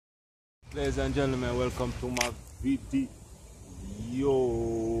Ladies and gentlemen, welcome to my video.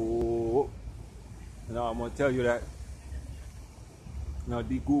 Now I'm gonna tell you that now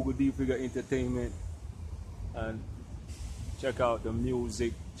the Google D-Figure Entertainment, and check out the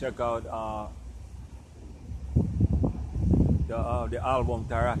music, check out the album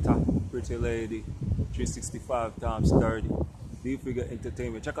Tarata, Pretty Lady, 365 times 30. D-Figure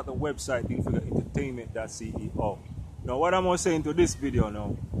Entertainment. Check out the website dfigureentertainment.ceo. Now what I'm gonna say into this video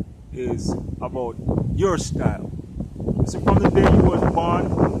now is about your style. See, from the day you was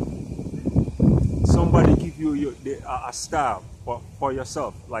born, somebody give you a style for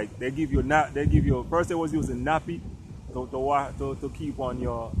yourself. Like they give you first they was using nappy to keep on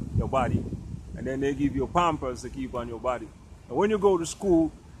your body, and then they give you pampers to keep on your body. And when you go to school,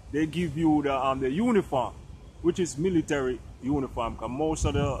 they give you the uniform, which is military uniform. Cause most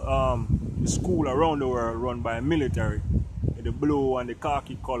of the school around the world run by military. The blue and the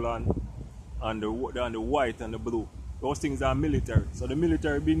khaki color and the white and the blue. Those things are military. So the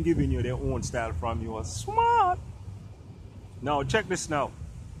military been giving you their own style from you. Smart. Now check this now.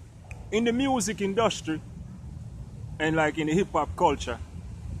 In the music industry and like in the hip hop culture,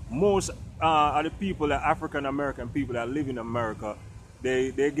 most of the people, the African American people that live in America,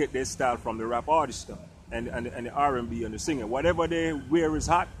 they get their style from the rap artist and the R&B and the singer. Whatever they wear is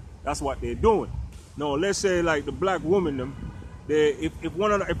hot, that's what they're doing. Now let's say like the black woman them,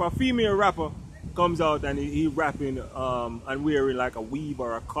 if a female rapper comes out and he rapping and wearing like a weave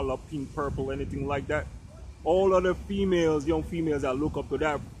or a color, pink, purple, anything like that, all of the females, young females that look up to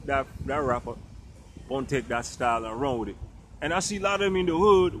that rapper won't take that style and run with it. And I see a lot of them in the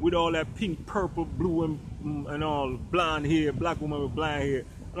hood with all that pink, purple, blue and all blonde hair, black woman with blonde hair.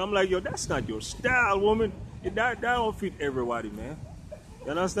 And I'm like, yo, that's not your style, woman. That don't fit everybody, man.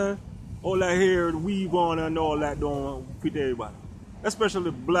 You understand? All that hair, weave on and all that don't fit everybody. Especially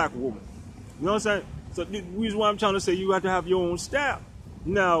the black woman. You know what I'm saying? So the reason why I'm trying to say you have to have your own style.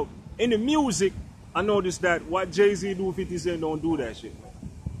 Now, in the music, I noticed that what Jay-Z do, 50 Cent don't do that shit.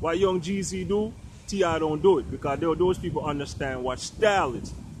 What Young Jeezy do, T.I. don't do it. Because those people understand what style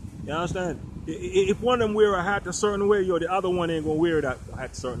is. You understand? If one of them wear a hat a certain way, yo, the other one ain't gonna wear that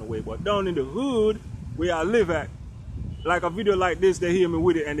hat a certain way. But down in the hood, where I live at, like a video like this, they hear me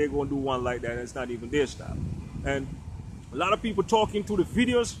with it and they're going to do one like that and it's not even their style. And a lot of people talking to the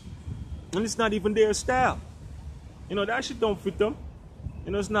videos and it's not even their style. You know, that shit don't fit them.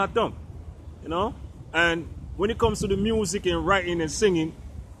 You know, it's not them. You know? And when it comes to the music and writing and singing,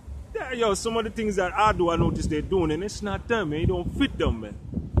 yeah, yo, some of the things that I do, I notice they're doing and it's not them, man. It don't fit them, man.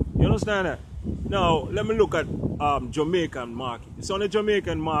 You understand that? Now, let me look at Jamaican market. So on the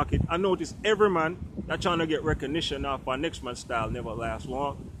Jamaican market, I noticed every man that's trying to get recognition now for next man's style never lasts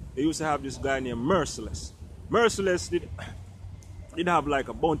long. They used to have this guy named Merciless. Merciless did have like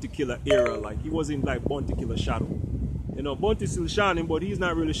a Bounty Killer era. Like he was in like Bounty Killer shadow. You know, Bounty still shining, but he's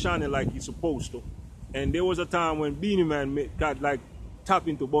not really shining like he's supposed to. And there was a time when Beenie Man got like tapped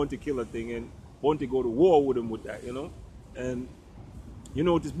into Bounty Killer thing and Bounty go to war with him with that, you know. And you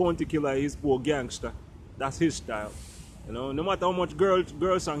know, this Bounty Killer, he's poor gangster. That's his style. You know, no matter how much girl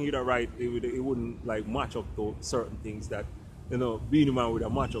song he'd write, it wouldn't like match up to certain things that, you know, Beenie Man would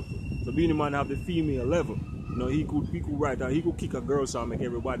have match up to. So Beenie Man have the female level. You know, he could write he could kick a girl song, make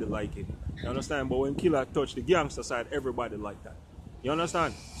everybody like it. You understand? But when Killer touched the gangster side, everybody like that. You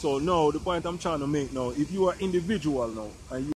understand? So now the point I'm trying to make now, if you are individual now and you